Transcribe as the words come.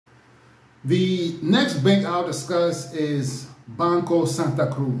The next bank I'll discuss is Banco Santa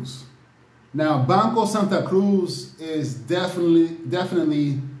Cruz. Now, Banco Santa Cruz is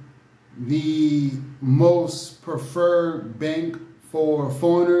definitely the most preferred bank for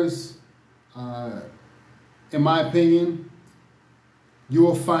foreigners. In my opinion, you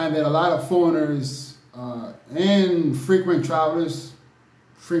will find that a lot of foreigners and frequent travelers,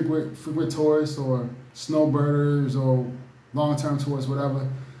 frequent tourists or snowbirders or long-term tourists, whatever,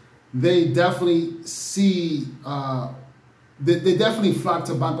 they definitely see, they definitely flock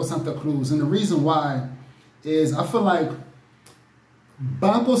to Banco Santa Cruz. And the reason why is I feel like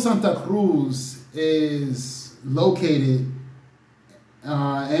Banco Santa Cruz is located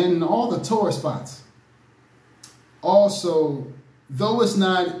in all the tourist spots. Also, though it's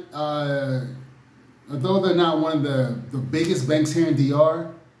not, though they're not one of the biggest banks here in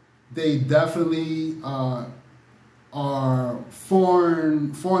DR, they definitely are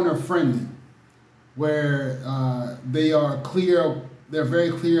foreigner friendly, where they're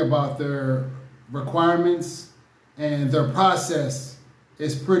very clear about their requirements, and their process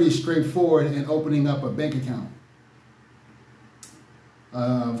is pretty straightforward in opening up a bank account.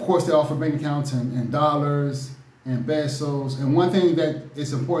 Of course, they offer bank accounts in dollars and pesos. And one thing that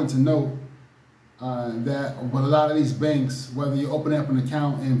is important to note, that with a lot of these banks, whether you open up an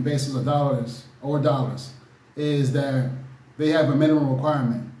account in pesos or dollars, is that they have a minimum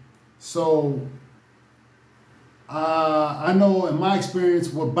requirement. So I know in my experience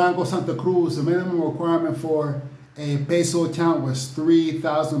with Banco Santa Cruz, the minimum requirement for a peso account was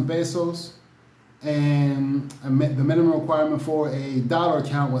 3,000 pesos. And the minimum requirement for a dollar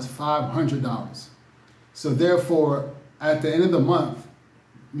account was $500. So therefore, at the end of the month,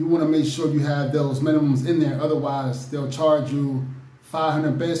 you want to make sure you have those minimums in there. Otherwise, they'll charge you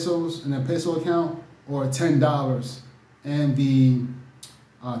 500 pesos in a peso account or $10 in the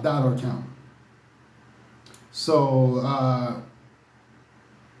dollar account. So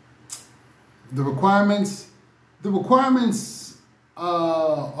the requirements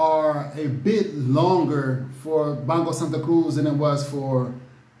are a bit longer for Banco Santa Cruz than it was for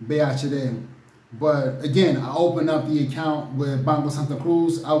BHD. But again, I opened up the account with Banco Santa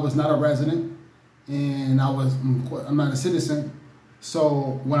Cruz. I was not a resident, and I'm not a citizen.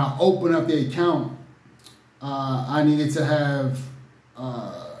 So when I opened up the account, I needed to have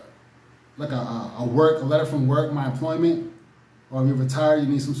like a letter from work, my employment, or if you're retired, you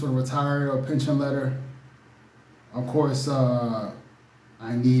need some sort of retire or pension letter. Of course, I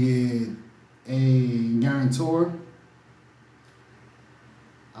needed a guarantor.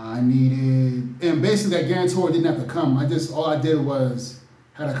 And basically that guarantor didn't have to come. All I did was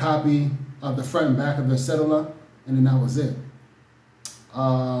had a copy of the front and back of their cedula, and then that was it.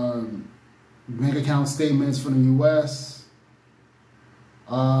 Bank account statements from the U.S.,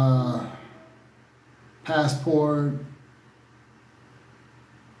 passport,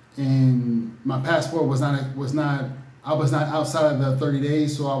 and my passport I was not outside of the 30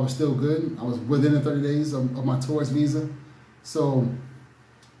 days, so I was still good. I was within the 30 days of my tourist visa. So,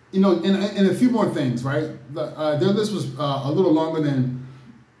 you know, and a few more things, right? Their list was a little longer than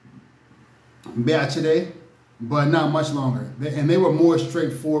BHD, but not much longer. And they were more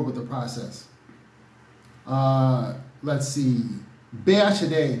straightforward with the process. Let's see.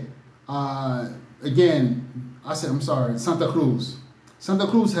 BHD, again, Santa Cruz. Santa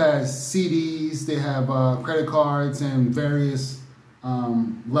Cruz has CDs, they have credit cards and various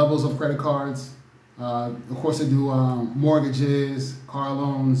levels of credit cards. Of course, they do mortgages, car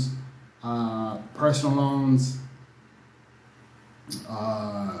loans, personal loans,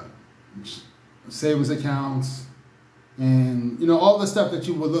 savings accounts, and you know, all the stuff that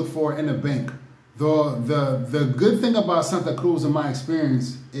you would look for in a bank. The good thing about Santa Cruz, in my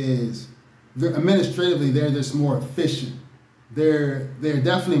experience, is administratively they're just more efficient. They're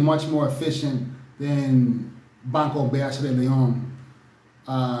definitely much more efficient than Banco BHD Leon.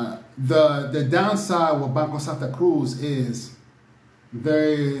 The downside with Banco Santa Cruz is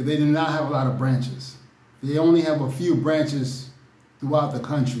they do not have a lot of branches. They only have a few branches throughout the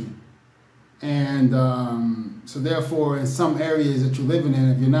country. And so therefore, in some areas that you're living in,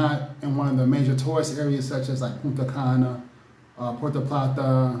 if you're not in one of the major tourist areas such as like Puntacana,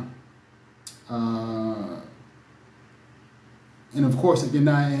 puertoplata, and of course, if you're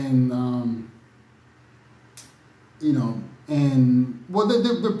not in, you know, well,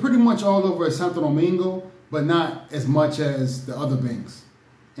 they're pretty much all over Santodomingo, but not as much as the other banks.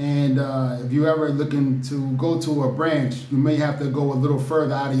 And if you're ever looking to go to a branch, you may have to go a little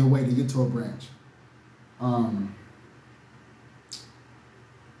further out of your way to get to a branch.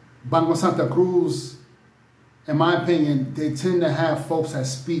 Banco Santa Cruz in my opinion, they tend to have folks that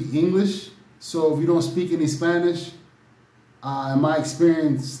speak English. So if you don't speak any Spanish, in my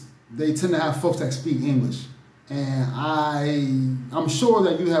experience, they tend to have folks that speak English. And I'm sure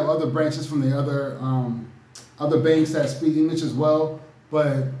that you have other branches from the other banks that speak English as well,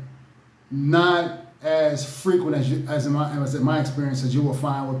 but not as frequent as in my experience as you will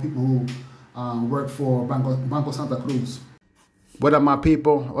find with people who work for Banco Santa Cruz. What up, my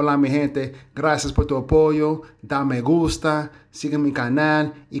people? Hola, mi gente. Gracias por tu apoyo. Da me gusta, sigue mi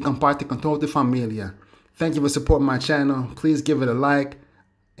canal y comparte con toda tu familia. Thank you for supporting my channel. Please give it a like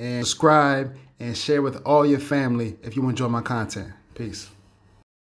and subscribe and share with all your family if you enjoy my content. Peace.